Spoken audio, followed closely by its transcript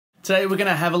Today we're going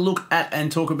to have a look at and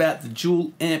talk about the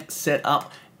dual amp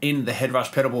setup in the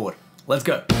HeadRush pedal board. Let's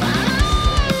go.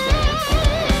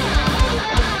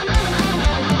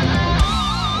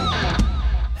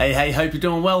 Hey, hope you're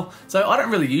doing well. So I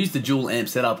don't really use the dual amp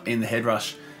setup in the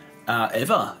HeadRush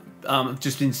ever. I've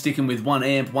just been sticking with one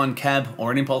amp, one cab,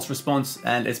 or an impulse response,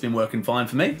 and it's been working fine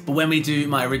for me. But when we do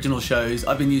my original shows,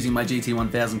 I've been using my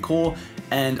GT1000 core,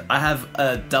 and I have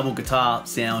a double guitar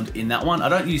sound in that one. I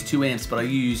don't use two amps, but I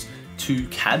use two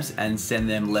cabs and send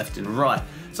them left and right.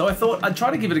 So I thought I'd try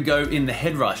to give it a go in the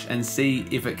HeadRush and see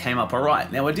if it came up all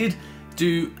right. Now I did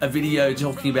do a video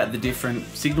talking about the different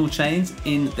signal chains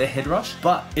in the HeadRush,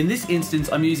 but in this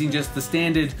instance I'm using just the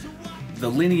standard, the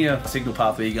linear signal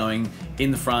pathway going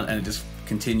in the front, and it just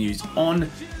continues on,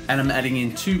 and I'm adding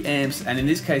in two amps, and in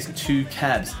this case two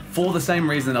cabs, for the same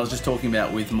reason I was just talking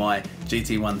about with my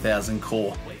GT1000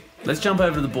 core. Let's jump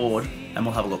over to the board and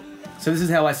we'll have a look. So this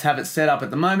is how I have it set up at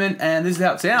the moment, and this is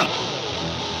how it sounds.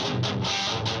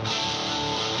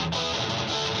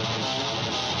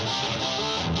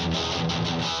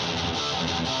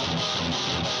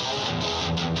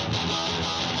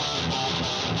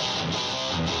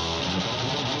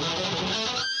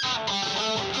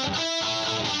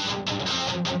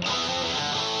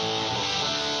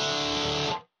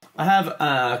 I have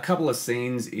a couple of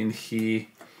scenes in here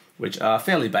which are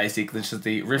fairly basic. This is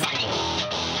the riff,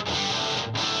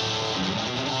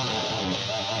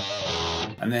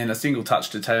 and then a single touch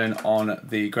to turn on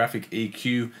the graphic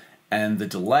EQ and the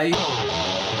delay.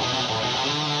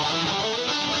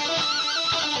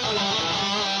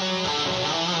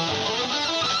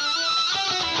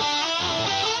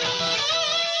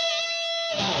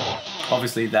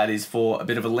 Obviously that is for a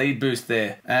bit of a lead boost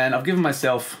there. And I've given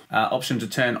myself option to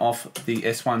turn off the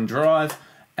S1 drive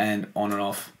and on and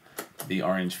off the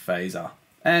orange phaser.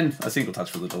 And a single touch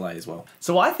for the delay as well.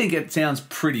 So I think it sounds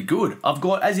pretty good. I've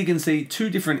got, as you can see, two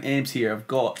different amps here. I've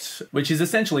got, which is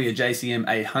essentially a JCM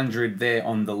 800 there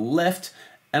on the left.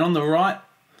 And on the right,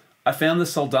 I found the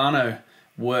Soldano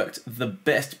worked the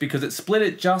best because it split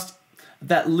it just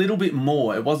that little bit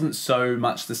more. It wasn't so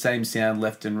much the same sound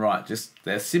left and right, just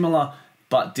they're similar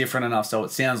but different enough so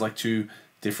it sounds like two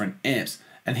different amps.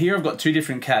 And here I've got two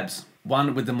different cabs,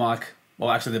 one with the mic,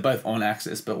 well actually they're both on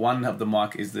axis, but one of the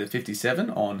mic is the 57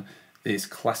 on this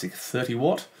classic 30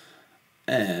 watt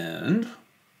and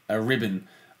a ribbon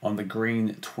on the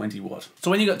green 20 watt.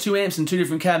 So when you've got two amps and two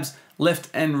different cabs left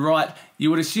and right, you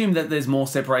would assume that there's more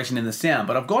separation in the sound,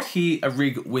 but I've got here a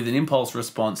rig with an impulse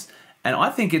response, and I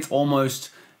think it's almost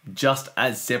just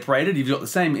as separated. You've got the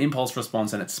same impulse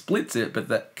response and it splits it, but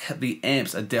the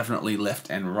amps are definitely left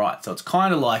and right. So it's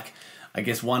kind of like, I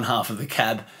guess one half of the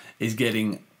cab is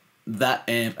getting that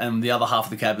amp and the other half of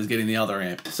the cab is getting the other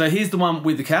amp. So here's the one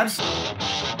with the cabs.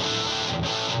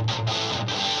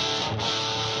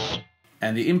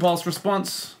 And the impulse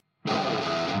response.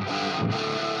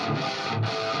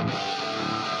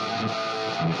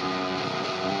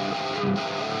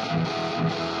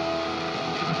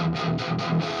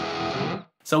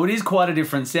 So it is quite a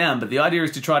different sound, but the idea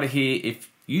is to try to hear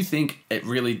if you think it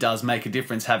really does make a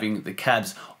difference having the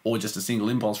cabs or just a single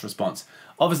impulse response.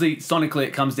 Obviously, sonically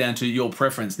it comes down to your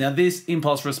preference. Now this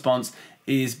impulse response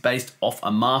is based off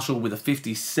a Marshall with a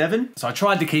 57. So I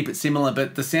tried to keep it similar,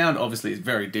 but the sound obviously is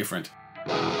very different.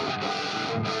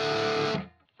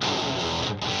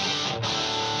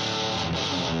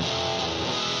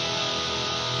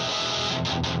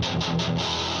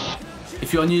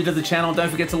 If you're new to the channel, don't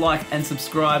forget to like and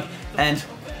subscribe, and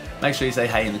make sure you say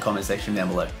hey in the comment section down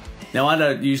below. Now I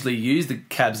don't usually use the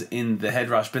cabs in the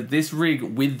HeadRush, but this rig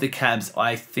with the cabs,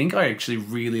 I think I actually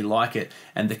really like it.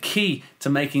 And the key to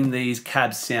making these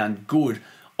cabs sound good,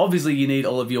 obviously you need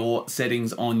all of your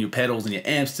settings on your pedals and your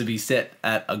amps to be set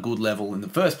at a good level in the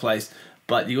first place,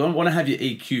 but you want to have your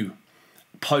EQ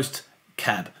post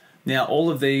cab. Now all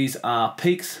of these are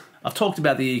peaks. I've talked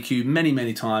about the EQ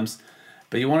many times,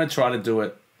 but you want to try to do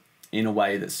it in a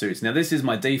way that suits. Now this is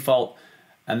my default,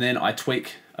 and then I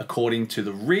tweak according to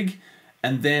the rig,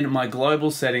 and then my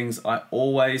global settings I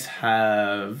always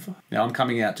have, now I'm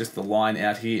coming out just the line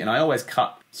out here, and I always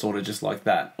cut sort of just like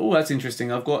that. Oh, that's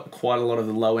interesting. I've got quite a lot of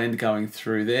the low end going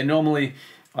through there. Normally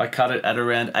I cut it at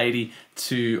around 80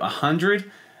 to 100,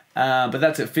 but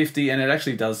that's at 50, and it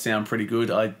actually does sound pretty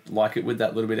good. I like it with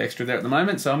that little bit extra there at the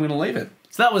moment, so I'm going to leave it.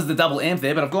 So that was the double amp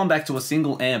there, but I've gone back to a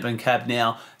single amp and cab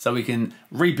now so we can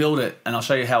rebuild it, and I'll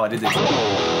show you how I did this.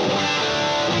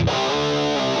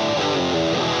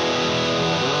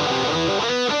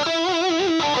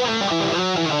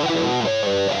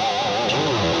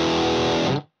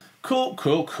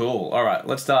 cool. All right,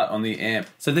 let's start on the amp.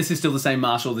 So this is still the same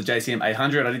Marshall, the JCM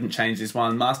 800. I didn't change this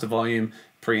one. Master volume,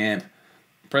 preamp,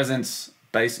 presence,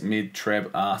 bass, mid,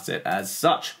 treb are set as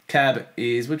such. Cab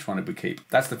is, which one did we keep?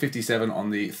 That's the 57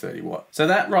 on the 30 watt. So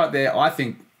that right there, I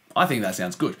think that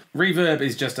sounds good. Reverb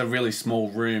is just a really small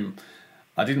room.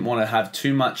 I didn't want to have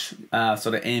too much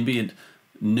sort of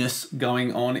ambient-ness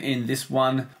going on in this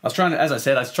one. I was trying to, as I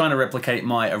said, I was trying to replicate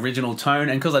my original tone,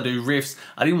 and because I do riffs,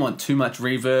 I didn't want too much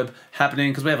reverb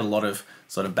happening because we have a lot of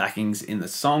sort of backings in the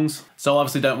songs. So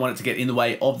obviously don't want it to get in the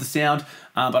way of the sound,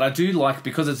 but I do like,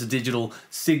 because it's a digital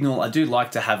signal, I do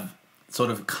like to have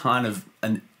sort of kind of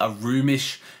a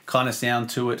roomish kind of sound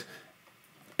to it.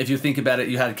 If you think about it,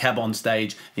 you had a cab on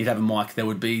stage, you'd have a mic, there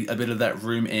would be a bit of that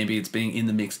room ambience being in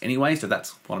the mix anyway, so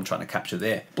that's what I'm trying to capture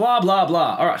there. Blah, blah,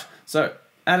 blah. All right, so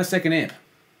add a second amp.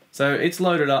 So it's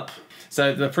loaded up.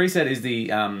 So the preset is the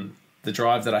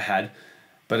drive that I had,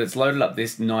 but it's loaded up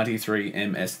this 93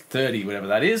 MS30, whatever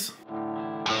that is.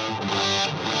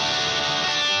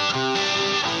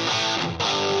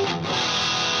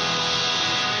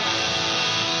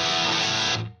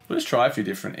 We'll just try a few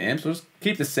different amps. We'll just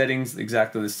keep the settings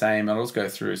exactly the same, and I'll just go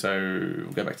through. So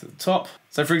we'll go back to the top.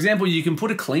 So for example, you can put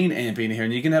a clean amp in here,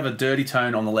 and you can have a dirty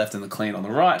tone on the left and the clean on the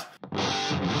right.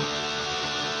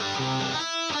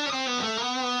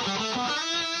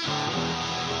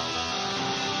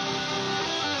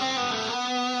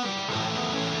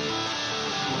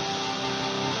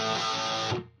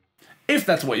 If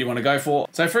that's what you want to go for.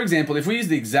 So for example, if we use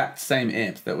the exact same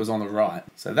amp that was on the right,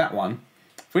 so that one,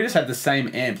 if we just had the same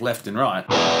amp left and right,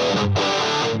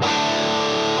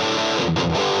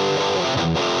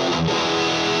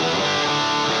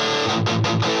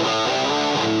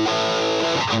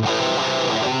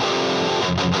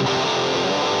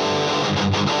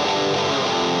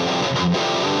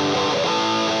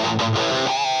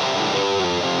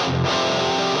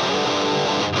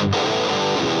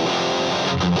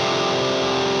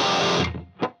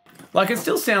 like it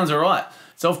still sounds all right.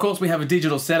 So of course we have a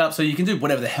digital setup, so you can do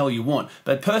whatever the hell you want.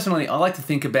 But personally, I like to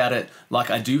think about it like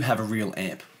I do have a real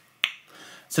amp.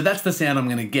 So that's the sound I'm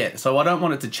gonna get. So I don't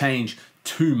want it to change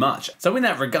too much. So in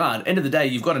that regard, end of the day,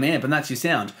 you've got an amp and that's your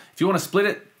sound. If you wanna split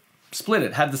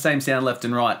it, have the same sound left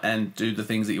and right and do the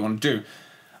things that you wanna do.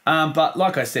 But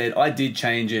like I said, I did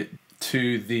change it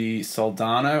to the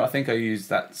Soldano. I think I used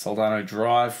that Soldano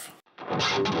drive.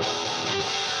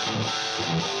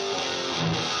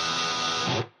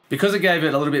 Because it gave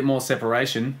it a little bit more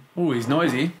separation. Ooh, he's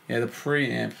noisy. Yeah, the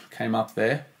preamp came up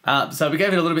there. So we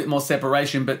gave it a little bit more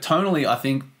separation, but tonally I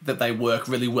think that they work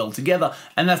really well together.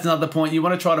 And that's another point. You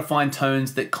want to try to find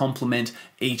tones that complement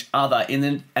each other.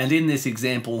 And in this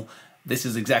example, this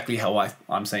is exactly how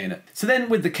I'm seeing it. So then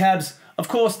with the cabs, of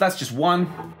course, that's just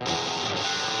one.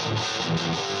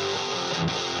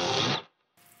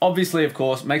 Obviously, of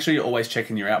course, make sure you're always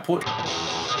checking your output.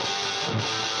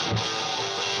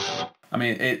 I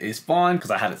mean, it is fine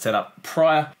because I had it set up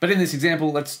prior. But in this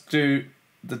example, let's do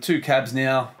the two cabs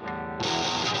now.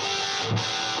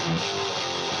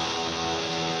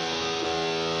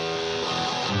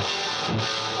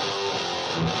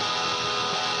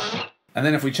 And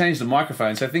then if we change the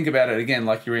microphone, so think about it again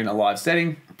like you're in a live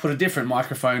setting, put a different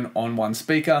microphone on one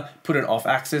speaker, put it off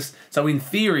axis. So in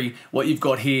theory, what you've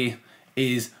got here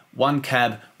is one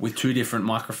cab with two different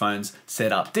microphones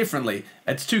set up differently.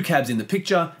 It's two cabs in the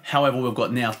picture, however, we've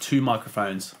got now two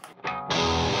microphones.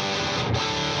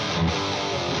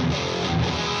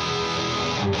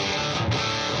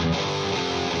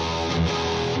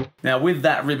 Now with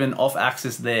that ribbon off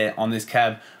axis there on this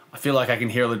cab, I feel like I can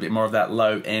hear a little bit more of that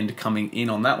low end coming in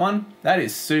on that one. That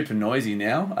is super noisy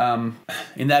now.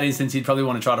 In that instance, you'd probably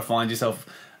want to try to find yourself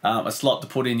a slot to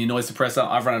put in your noise suppressor.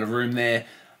 I've run out of room there,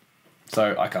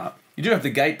 so I can't. You do have the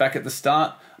gate back at the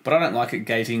start, but I don't like it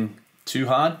gating too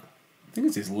hard. I think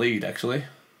it's this lead actually.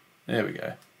 There we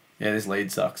go. Yeah, this lead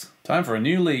sucks. Time for a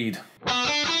new lead.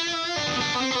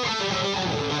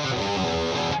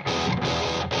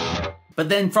 But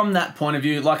then from that point of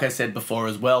view, like I said before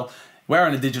as well, we're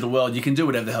in a digital world, you can do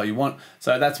whatever the hell you want.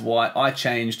 So that's why I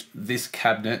changed this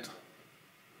cabinet.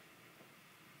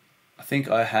 I think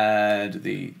I had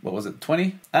the, what was it,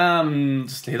 20?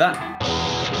 Just to hear that.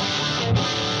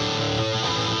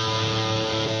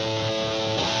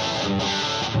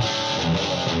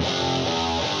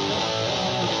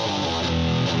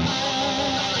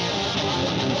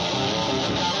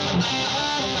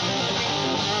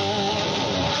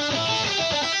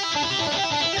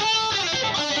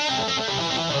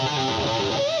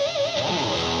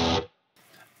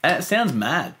 It sounds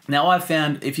mad. Now I've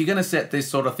found if you're going to set this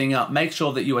sort of thing up, make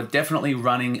sure that you are definitely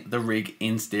running the rig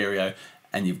in stereo.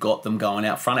 and you've got them going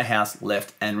out front of house,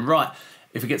 left and right.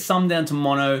 If it gets summed down to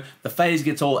mono, the phase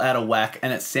gets all out of whack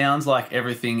and it sounds like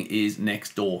everything is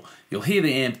next door. You'll hear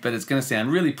the amp, but it's going to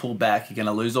sound really pulled back. You're going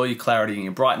to lose all your clarity and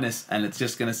your brightness, and it's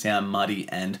just going to sound muddy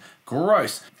and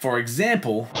gross. For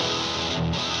example,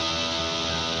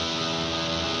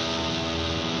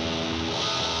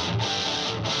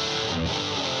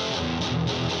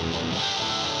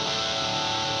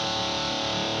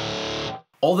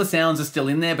 all the sounds are still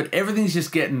in there, but everything's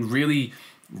just getting really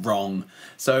wrong.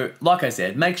 So like I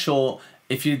said, make sure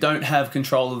if you don't have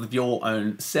control of your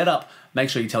own setup, make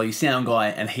sure you tell your sound guy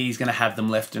and he's gonna have them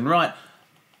left and right.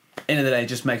 End of the day,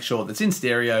 just make sure that's in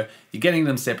stereo, you're getting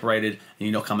them separated, and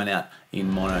you're not coming out in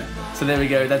mono. So there we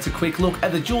go, that's a quick look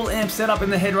at the dual amp setup in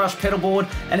the HeadRush pedal board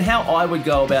and how I would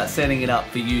go about setting it up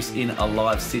for use in a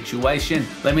live situation.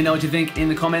 Let me know what you think in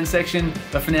the comment section,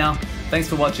 but for now, thanks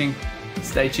for watching,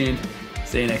 stay tuned,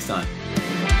 see you next time.